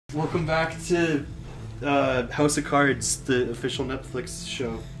Welcome back to House of Cards, the official Netflix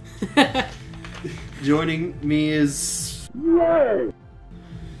show. Joining me is...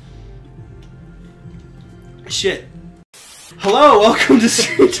 Shit. Hello, welcome to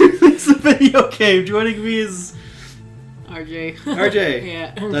Stranger Things, the video game. Joining me is... RJ. RJ.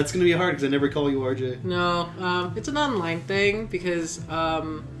 Yeah. That's gonna be hard because I never call you RJ. No, it's an online thing because,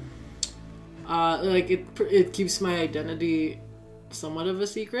 like, it keeps my identity somewhat of a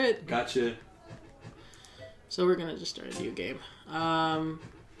secret. Gotcha. So we're gonna just start a new game. What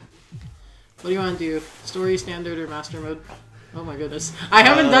do you want to do? Story, standard, or master mode? Oh my goodness. I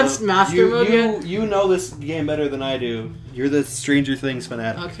haven't done master mode yet. You know this game better than I do. You're the Stranger Things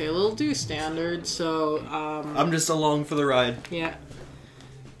fanatic. Okay, we'll do standard, so, I'm just along for the ride. Yeah.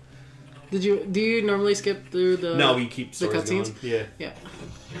 Do you normally skip through the... No, we keep the cutscenes? Yeah. Yeah.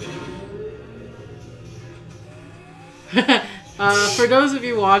 For those of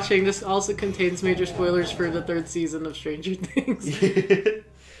you watching, this also contains major spoilers for the 3rd season of Stranger Things.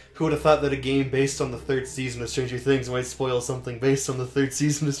 Who would have thought that a game based on the 3rd season of Stranger Things might spoil something based on the 3rd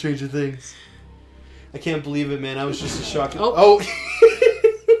season of Stranger Things? I can't believe it, man. I was just as shocked. Oh!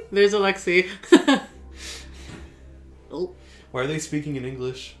 There's Alexi. Oh. Why are they speaking in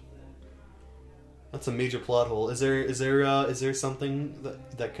English? That's a major plot hole. Is there something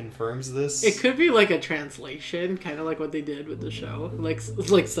that confirms this? It could be like a translation, kind of like what they did with the show, like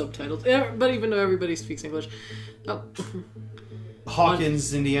subtitles. But even though everybody speaks English, oh.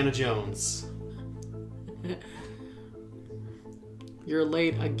 Hawkins, Indiana Jones. You're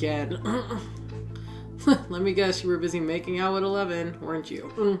late again. Let me guess, you were busy making out with 11, weren't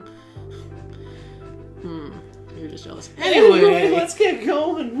you? You're just jealous. Anyway, let's get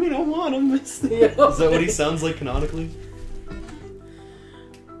going. We don't want to miss this. Is that what he sounds like canonically?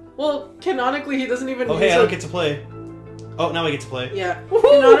 Well, canonically, he doesn't even. Oh, hey, I don't get to play. Oh, now I get to play. Yeah.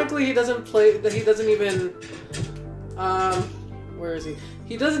 Canonically, he doesn't play. He doesn't even. Where is he?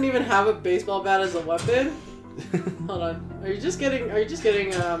 He doesn't even have a baseball bat as a weapon. Hold on. Are you just getting?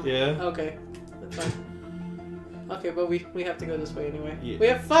 Yeah. Okay, that's fine. Okay, but we have to go this way anyway. Yeah. We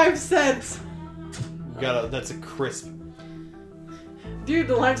have 5 cents. That's a crisp. Dude,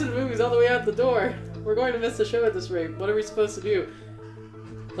 the line to the movie's all the way out the door. We're going to miss the show at this rate. What are we supposed to do?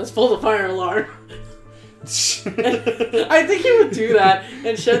 Let's pull the fire alarm. I think he would do that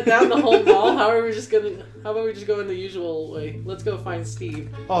and shut down the whole mall. How about we just go in the usual way? Let's go find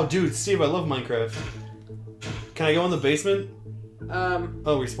Steve. Oh, dude, Steve, I love Minecraft. Can I go in the basement?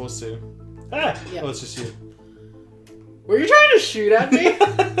 Oh, we're supposed to. Ah! Yeah. Oh, it's just you. Were you trying to shoot at me?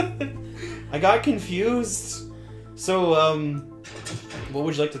 I got confused. So, what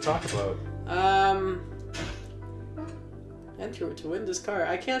would you like to talk about? Enter to win this car.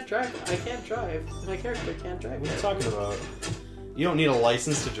 I can't drive. My character can't drive. What are you talking about? You don't need a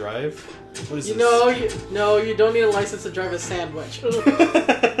license to drive? What is this? No, you don't need a license to drive a sandwich.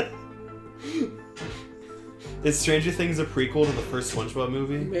 Is Stranger Things a prequel to the first SpongeBob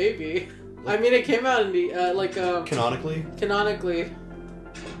movie? Maybe. I mean, it came out in the, Canonically? Canonically.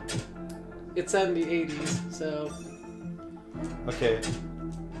 It's set in the 80s, so... Okay.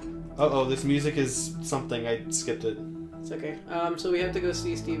 Uh-oh, this music is something. I skipped it. It's okay. So we have to go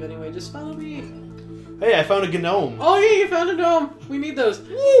see Steve anyway. Just follow me. Hey, I found a gnome. Oh yeah, you found a gnome. We need those.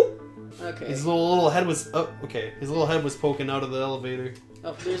 Woo! Okay. His little head was... Oh, okay. His little head was poking out of the elevator.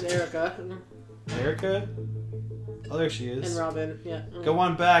 Oh, there's Erica. Erica? Oh, there she is. And Robin, yeah. Go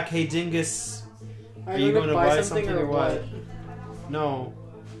on back. Hey, Dingus. Are you going to buy something or what? No.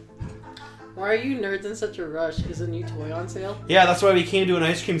 Why are you nerds in such a rush? Is a new toy on sale? Yeah, that's why we came to an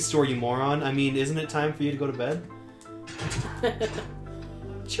ice cream store, you moron. I mean, isn't it time for you to go to bed?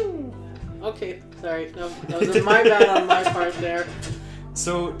 Okay, sorry. No, that was my bad on my part there.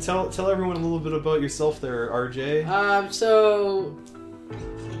 So, tell everyone a little bit about yourself there, RJ.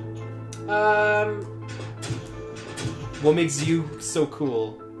 What makes you so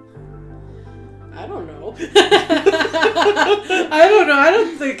cool? I don't know. I don't know. I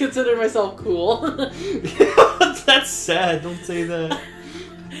don't consider myself cool. That's sad. Don't say that.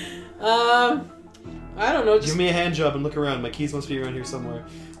 I don't know. Just... Give me a hand job and look around. My keys must be around here somewhere.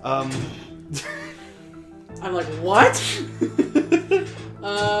 I'm like, what?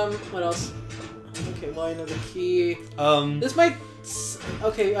 What else? Okay, well, I know the key. This might...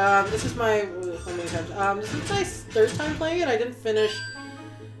 Okay, this is my... How many times? This is my 3rd time playing it. I didn't finish...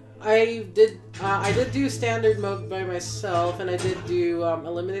 I did do standard mode by myself, and I did do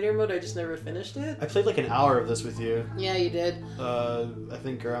eliminator mode. I just never finished it. I played like an hour of this with you. Yeah, you did. I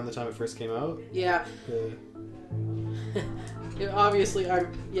think around the time it first came out. Yeah. Obviously,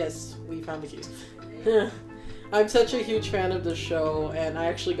 yes, we found the keys. I'm such a huge fan of the show, and I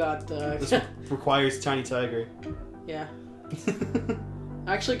actually got This requires Tiny Tiger. yeah.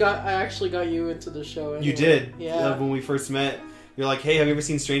 I actually got you into the show. Anyway. You did. Yeah. When we first met, you're like, "Hey, have you ever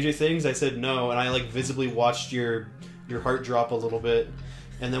seen Stranger Things?" I said no, and I like visibly watched your heart drop a little bit.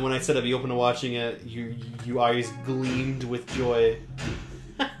 And then when I said I'd be open to watching it, you eyes gleamed with joy.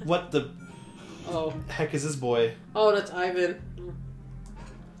 What the heck is this boy? Oh, that's Ivan.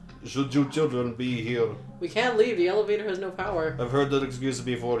 Should you children be here? We can't leave. The elevator has no power. I've heard that excuse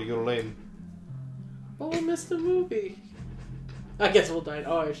before. You're lame. But we'll miss the movie. I guess we'll die.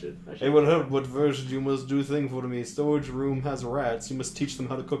 Oh, I should. Hey, what help? What first you must do thing for me? Storage room has rats. You must teach them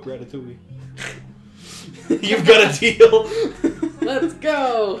how to cook ratatouille. You've got a deal. Let's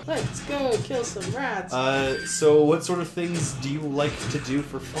go. Let's go kill some rats. So what sort of things do you like to do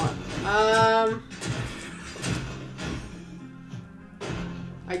for fun?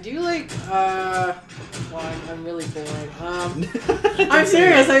 I do like, well, I'm really boring. I'm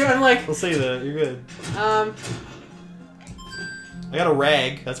serious, I'm like... We'll say that, you're good. I got a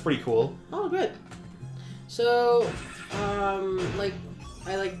rag, that's pretty cool. Oh, good. So, like,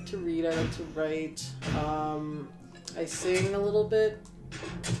 I like to read, I like to write, I sing a little bit.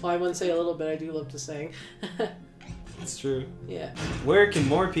 Well, I wouldn't say a little bit, I do love to sing. It's true. Yeah. Where can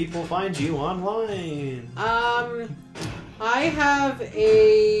more people find you online? I have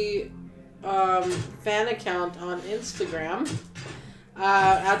a fan account on Instagram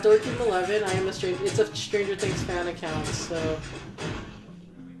at dorkymileven. I am a stranger. It's a Stranger Things fan account. So,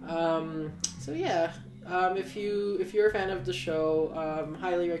 so yeah. If you're a fan of the show,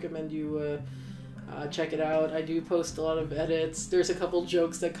 highly recommend you check it out. I do post a lot of edits. There's a couple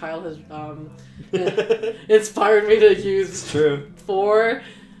jokes that Kyle has inspired me to use. It's true.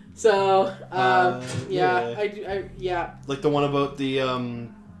 So, yeah. Yeah. Like the one about the,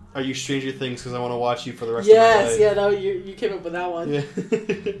 are you Stranger Things because I want to watch you for the rest of my life? Yes, yeah, no, you came up with that one. Yeah.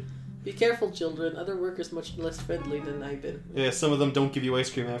 Be careful, children. Other workers much less friendly than I've been. Yeah, some of them don't give you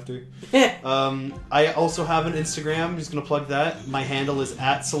ice cream after. I also have an Instagram. I'm just going to plug that. My handle is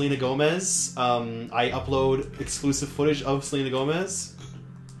at Selena Gomez. I upload exclusive footage of Selena Gomez.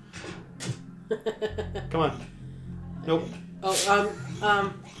 Come on. Nope.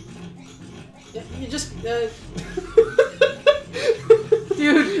 Oh, yeah, you just, dude,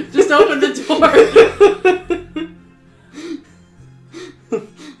 just open the door.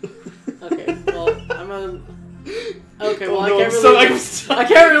 Okay, well, okay, well, no, I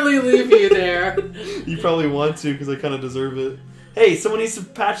can't really leave you there. You probably want to, because I kind of deserve it. Hey, someone needs to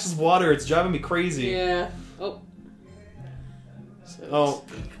patch this water. It's driving me crazy. Yeah. Oh. So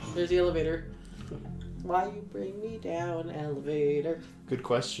there's the elevator. Why you bring me down, elevator? Good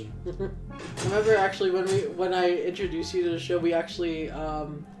question. Remember, actually, when I introduced you to the show, we actually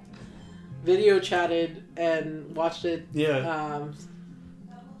video chatted and watched it. Yeah.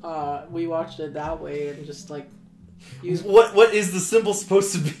 We watched it that way and just like used. What is the symbol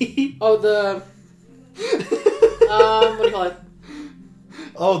supposed to be? Oh, the what do you call it?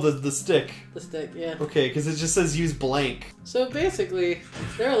 Oh, the stick. The stick, yeah. Okay, because it just says use blank. So basically,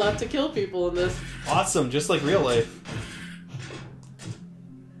 they're allowed to kill people in this. Awesome, just like real life.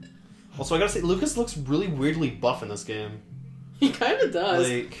 Also, I gotta say, Lucas looks really weirdly buff in this game. He kind of does.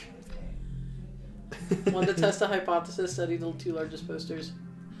 Like... Want to test a hypothesis, study the two largest posters.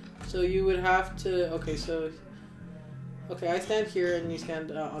 So you would have to... Okay, so... Okay, I stand here and you stand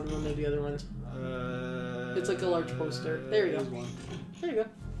on one of the other ones. It's like a large poster. There you go. There you go.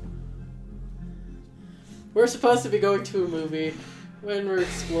 We're supposed to be going to a movie when we're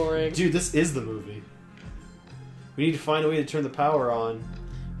exploring. Dude, this is the movie. We need to find a way to turn the power on.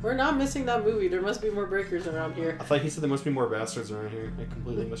 We're not missing that movie. There must be more breakers around here. I thought he said there must be more bastards around here. I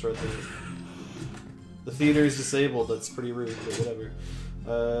completely misread that. The theater is disabled. That's pretty rude, but whatever.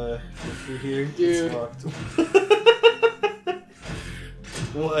 Through here. Dude. It's locked.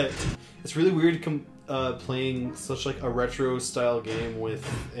 What? It's really weird playing such like a retro style game with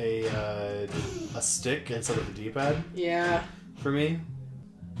a stick instead of a D-pad. Yeah. For me.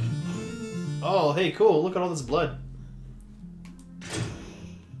 Oh, hey, cool! Look at all this blood.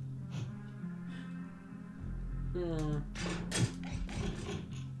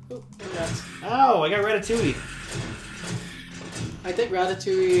 Oh, rats. Ow! I got Ratatouille. I think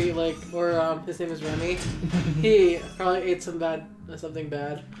Ratatouille, or his name is Remy. He probably ate something bad.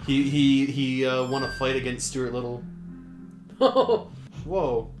 He won a fight against Stuart Little. Oh.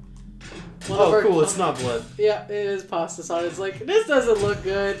 Whoa. Oh, cool! It's not blood. Yeah, it is pasta sauce. It's like, this doesn't look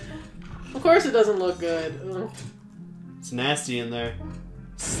good. Of course, it doesn't look good. Ugh. It's nasty in there.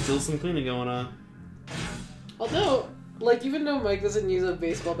 Still some cleaning going on. Although, like, even though Mike doesn't use a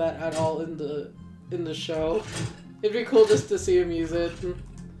baseball bat at all in the in the show. It'd be cool just to see him use it.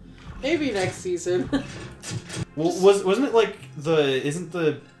 Maybe next season. Well, wasn't it like isn't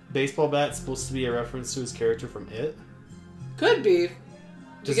the baseball bat supposed to be a reference to his character from It? Could be.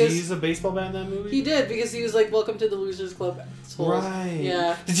 Does he use a baseball bat in that movie? He did, because he was like, "Welcome to the Losers Club." Assholes. Right.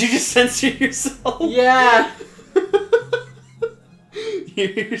 Yeah. Did you just censor yourself? Yeah.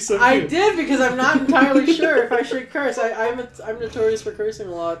 You're so cute. I did, because I'm not entirely sure if I should curse. I'm notorious for cursing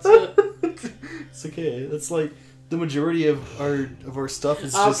a lot. So. It's okay. That's like the majority of our stuff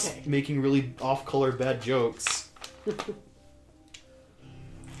is just making really off-color bad jokes.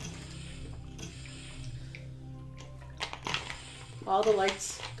 All the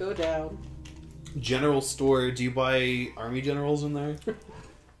lights go down. General store. Do you buy army generals in there?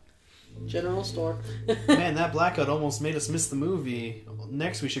 General store. Man, that blackout almost made us miss the movie.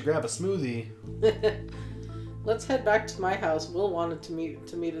 Next, we should grab a smoothie. Let's head back to my house. Will wanted to meet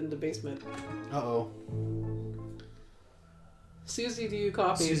in the basement. Uh-oh. Susie, do you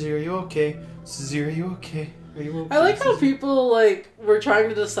copy? Susie, are you okay? Susie, are you okay? Are you okay? I like how people were trying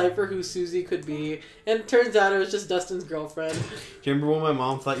to decipher who Susie could be, and it turns out it was just Dustin's girlfriend. Do you remember when my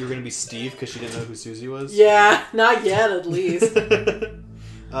mom thought you were gonna be Steve because she didn't know who Susie was? Yeah, not yet, at least.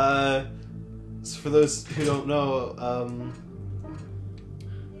 So for those who don't know,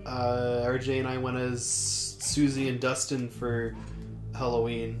 RJ and I went as Susie and Dustin for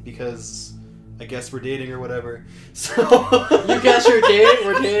Halloween because I guess we're dating or whatever. So you guess we're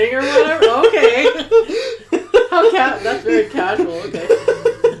dating or whatever? Okay. That's very casual. Okay.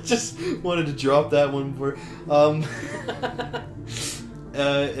 Just wanted to drop that one for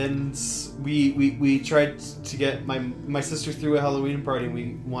and we tried to get my sister threw a Halloween party, and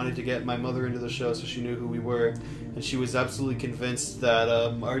we wanted to get my mother into the show so she knew who we were, and she was absolutely convinced that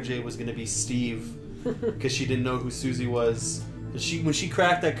RJ was going to be Steve because she didn't know who Susie was. And when she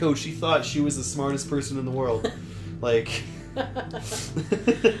cracked that code, she thought she was the smartest person in the world. Like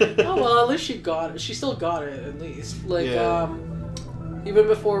oh well, at least she got it. She still got it, at least. Even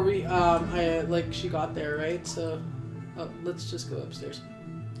before she got there, right? So let's just go upstairs.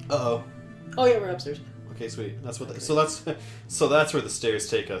 Uh-oh. Oh yeah, we're upstairs. Okay, sweet. That's what. So that's where the stairs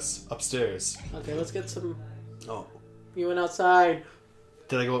take us. Upstairs. Okay, let's get some. Oh. You went outside.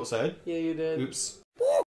 Did I go outside? Yeah, you did. Oops.